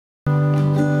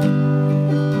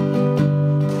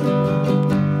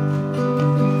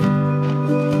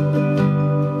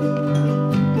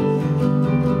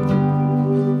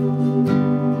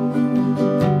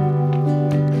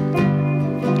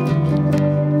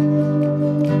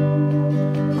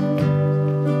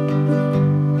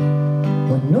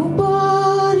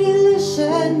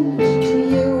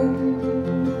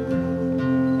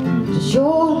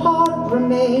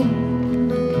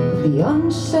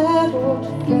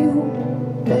you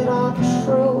that are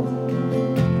true.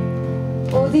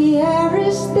 Oh, the air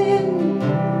is thin,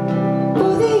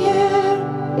 oh, the air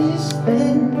is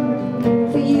thin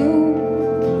for you,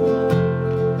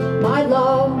 my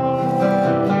love.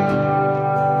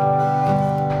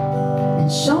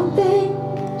 And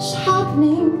something's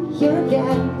happening here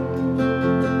again.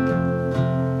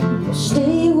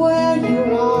 Stay where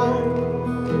you are,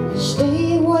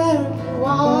 stay where you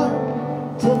are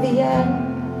till the end.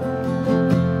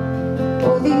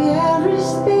 Oh, the air is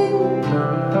thin,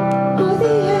 oh,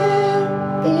 the air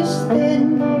is thin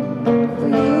for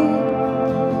you,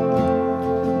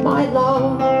 my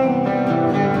love.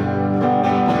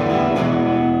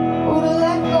 Oh, to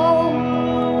let go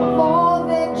of all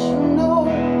that you know.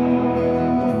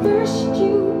 First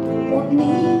you will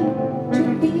need to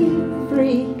be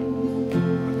free.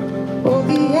 Oh,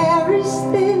 the air is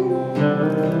thin,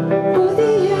 oh,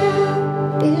 the air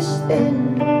is thin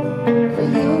for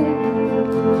you,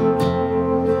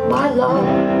 my love.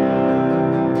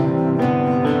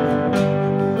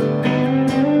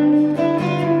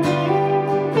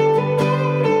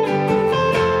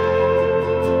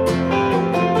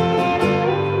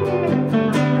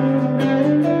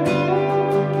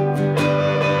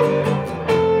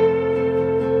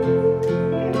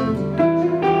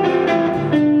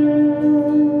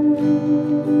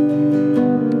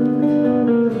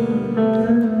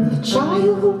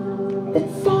 Child that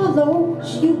follows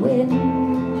you in,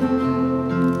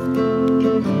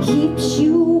 keeps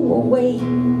you awake,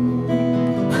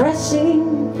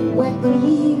 pressing wet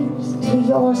leaves to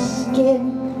your skin.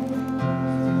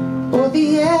 Oh,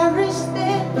 the air is thin.